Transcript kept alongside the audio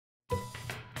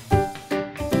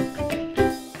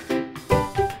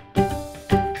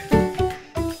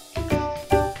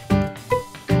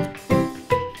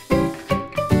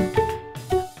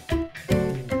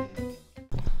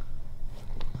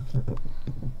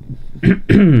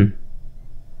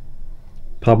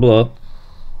Pablo.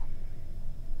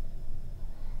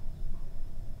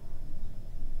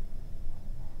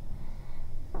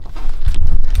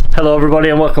 Hello everybody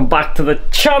and welcome back to the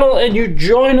channel, and you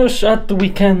join us at the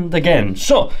weekend again.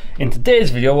 So in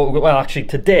today's video, well actually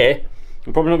today,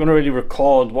 we're probably not going to really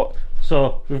record what,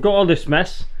 so we've got all this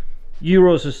mess.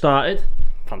 Euros has started,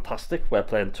 fantastic, we're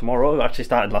playing tomorrow. It actually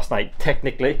started last night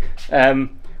technically.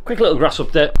 Quick little grass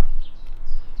update.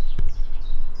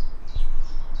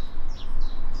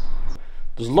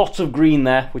 There's lots of green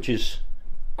there, which is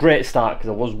great start because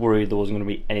I was worried there wasn't going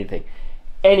to be anything.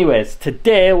 Anyways,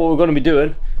 today what we're going to be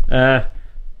doing a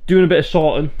bit of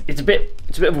sorting. It's a bit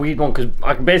of a weird one because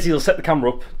I can basically set the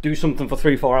camera up, do something for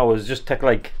 3-4 hours, just take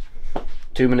like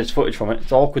 2 minutes footage from it.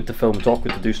 It's awkward to film, it's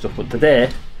awkward to do stuff, but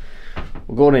today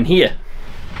we're going in here.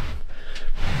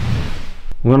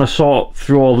 We're going to sort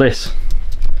through all this.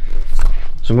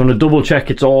 So I'm going to double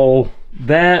check it's all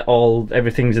there,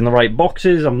 everything's in the right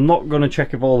boxes. I'm not going to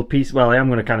check if all the pieces, well I am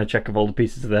going to kind of check if all the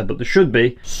pieces are there, but there should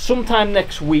be. Sometime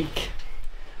next week.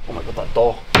 Oh my god, that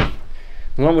door. There's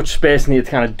not much space needed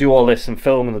to kind of do all this and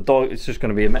film, and the door, it's just going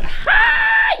to be a mess.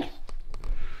 Hi!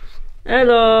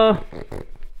 Hello!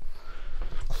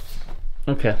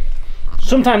 Okay.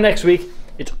 Sometime next week,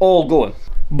 it's all going.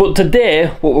 But today,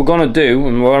 what we're going to do,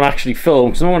 and we're going to actually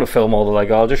film, because I'm not going to film all the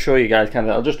Lego, I'll just show you guys,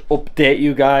 I'll just update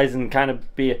you guys and kind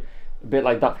of be a bit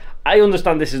like that. I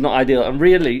understand this is not ideal, and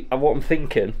really, what I'm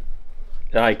thinking,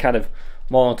 I kind of,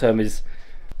 more long term is,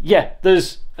 yeah,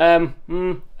 there's, yeah,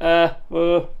 well, I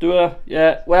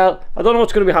don't know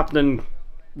what's going to be happening.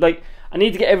 Like, I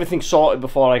need to get everything sorted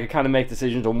before I can kind of make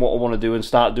decisions on what I want to do and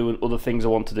start doing other things I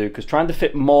want to do, because trying to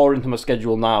fit more into my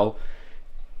schedule now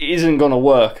isn't going to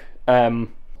work. But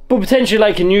potentially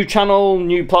like a new channel,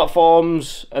 new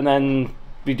platforms, and then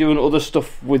be doing other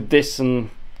stuff with this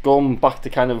and going back to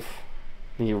kind of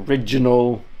the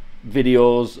original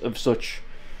videos of such.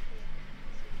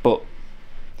 But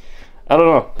I don't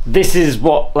know. This is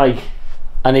what like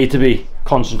I need to be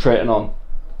concentrating on,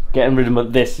 getting rid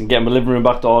of this and getting my living room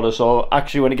back to order. So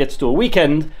actually, when it gets to a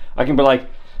weekend, I can be like,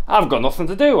 I've got nothing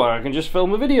to do, or I can just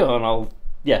film a video, and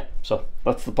yeah. So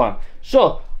that's the plan.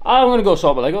 So I'm gonna go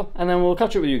sort my Lego, and then we'll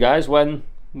catch up with you guys when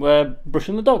we're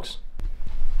brushing the dogs.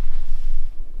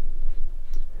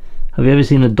 Have you ever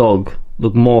seen a dog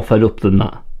look more fed up than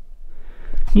that?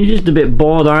 You're just a bit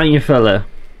bored, aren't you, fella?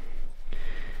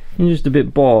 You're just a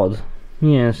bit bored.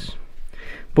 Yes,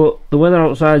 but the weather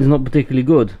outside is not particularly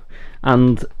good,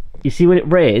 and you see when it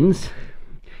rains,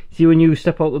 see when you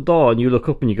step out the door and you look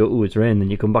up and you go, oh, it's raining,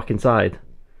 and you come back inside.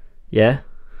 Yeah,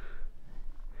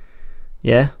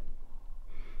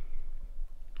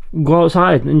 go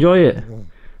outside, enjoy it.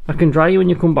 I can dry you when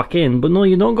you come back in, but no,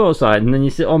 you don't go outside, and then you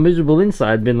sit all miserable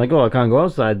inside being like, oh, I can't go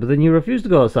outside, but then you refuse to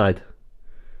go outside.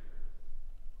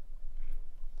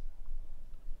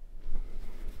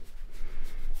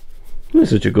 You're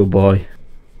such a good boy.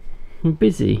 I'm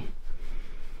busy.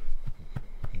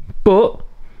 But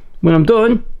when I'm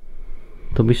done,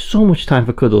 there'll be so much time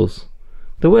for cuddles.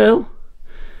 There will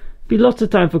be lots of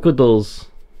time for cuddles.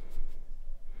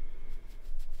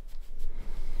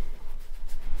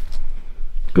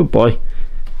 Good boy.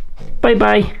 Bye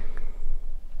bye.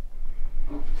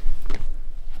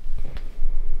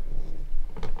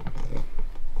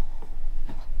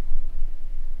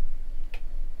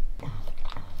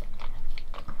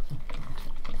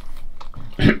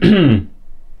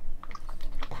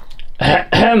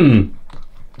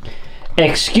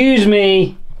 Excuse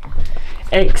me.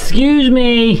 Excuse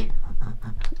me.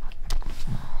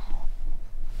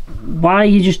 Why are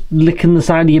you just licking the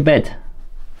side of your bed?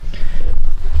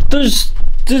 Do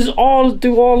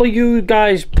all of you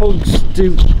guys pugs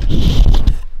do?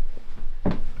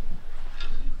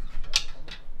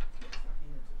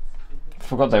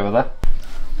 Forgot they were there.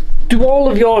 Do all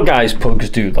of your guys pugs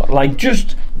do that? Like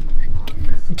just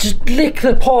lick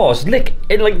the paws, lick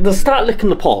it, like they'll start licking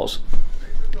the paws,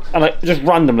 and like just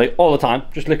randomly all the time,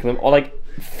 just licking them, or like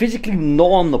physically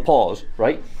gnaw on the paws,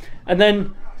 right? And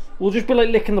then we'll just be like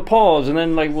licking the paws, and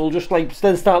then like we'll just like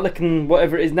then start licking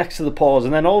whatever it is next to the paws,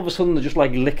 and then all of a sudden they're just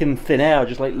like licking thin air,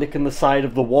 just like licking the side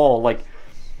of the wall, like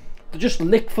they just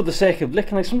lick for the sake of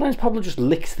licking. Like sometimes Pablo just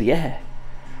licks the air.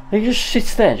 Like he just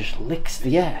sits there and just licks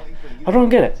the air. I don't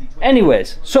get it.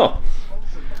 Anyways, so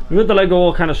we've got the Lego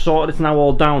all kind of sorted. It's now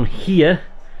all down here,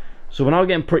 so we're now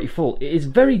getting pretty full. It is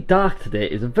very dark today.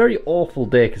 It's a very awful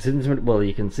day because well,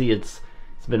 you can see it's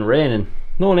been raining.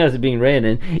 Not only has it been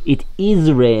raining, it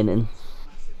is raining.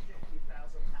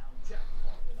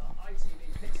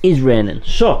 Is raining.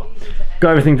 So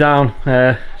got everything down.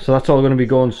 So that's all going to be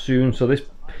going soon. So this,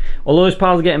 although his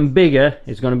pile's getting bigger,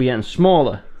 it's going to be getting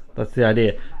smaller. That's the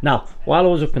idea. Now, while I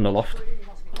was up in the loft,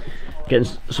 getting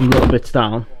some little bits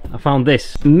down, I found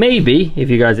this. Maybe, if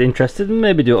you guys are interested,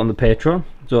 maybe do it on the Patreon.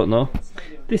 Don't know.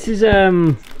 This is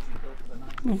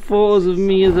photos of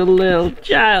me as a little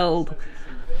child.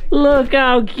 Look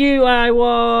how cute I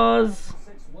was.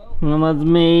 And that's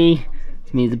me.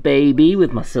 It's me as a baby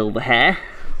with my silver hair.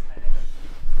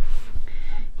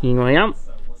 Here I am,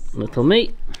 little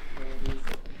me.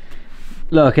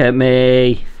 Look at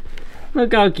me.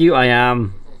 Look how cute I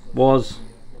am. Was.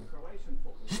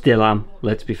 Still am,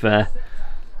 let's be fair.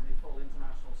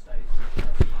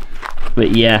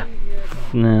 But yeah.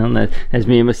 No, there's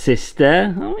me and my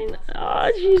sister. I mean,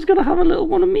 she's gonna have a little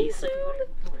one of me soon.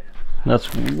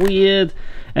 That's weird.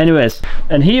 Anyways,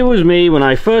 and here was me when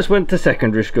I first went to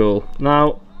secondary school.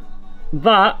 Now,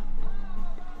 that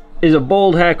is a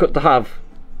bold haircut to have.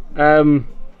 I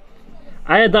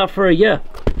had that for a year.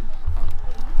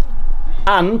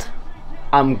 And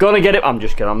I'm gonna get it. I'm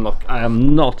just kidding. I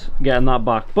am not getting that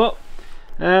back. But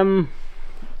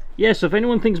yeah, so if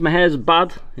anyone thinks my hair's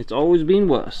bad, it's always been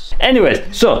worse.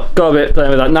 Anyways, so got a bit playing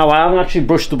with that. Now I haven't actually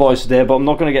brushed the boys today, but I'm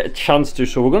not gonna get a chance to,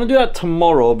 so we're gonna do that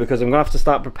tomorrow because I'm gonna have to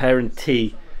start preparing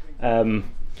tea. I'm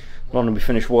gonna be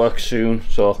finished work soon,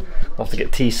 so I'll have to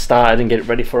get tea started and get it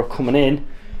ready for coming in.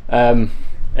 And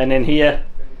then here,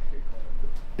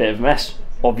 bit of a mess,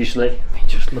 obviously. I mean,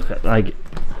 just look at like.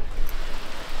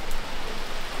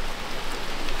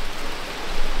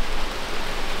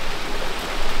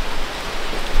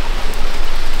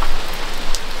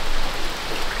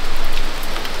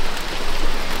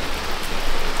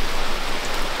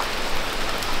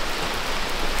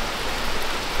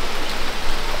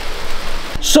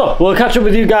 So we'll catch up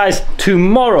with you guys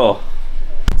tomorrow.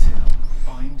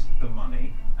 Find the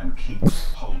money and keep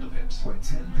hold of it. Where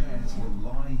 10 pairs will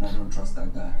lie. I don't trust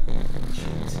that guy.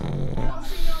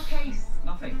 What's in your case?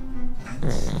 Nothing.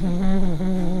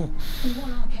 We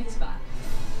want our kids back.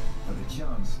 For the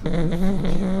chance to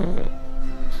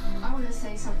I want to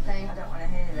say something. I don't want to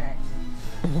hear that.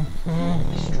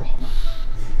 strong.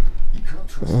 You can't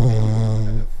trust anyone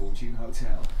at the Fortune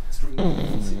Hotel. Stream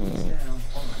series now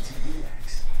on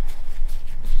ITVX.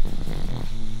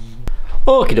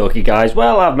 Okie dokie guys,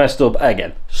 well I've messed up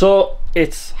again. So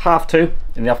it's 2:30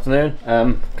 in the afternoon.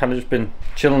 Kind of just been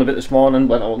chilling a bit this morning.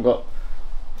 Went out and got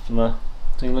some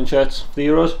England shirts for the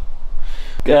Euros.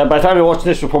 By the time you're watching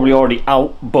this we're probably already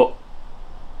out, but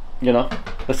you know,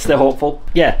 let's stay hopeful.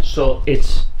 Yeah, so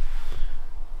it's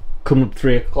coming up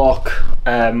 3 o'clock.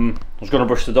 I was going to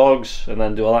brush the dogs and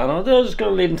then do all that, and I was just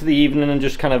going to lead into the evening and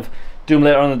just kind of do them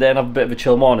later on in the day and have a bit of a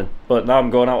chill morning. But now I'm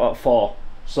going out at 4,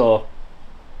 so I'm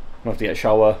gonna have to get a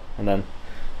shower, and then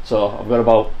so I've got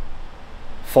about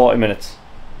 40 minutes,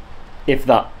 if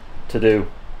that, to do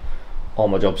all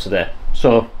my jobs today.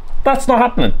 So that's not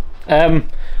happening. I'm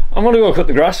gonna go cut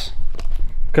the grass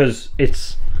because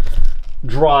it's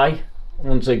dry. I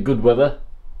wouldn't say good weather,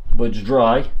 but it's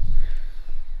dry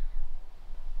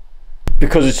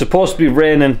because it's supposed to be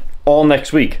raining all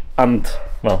next week, and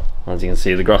well, as you can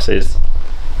see, the grass is,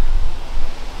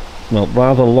 well,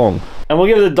 rather long. And we'll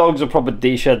give the dogs a proper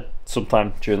de-shed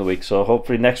sometime during the week, so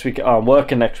hopefully next week. I'm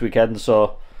working next weekend,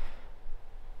 so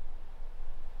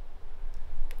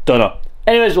don't know.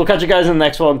 Anyways, we'll catch you guys in the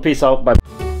next one. Peace out, bye.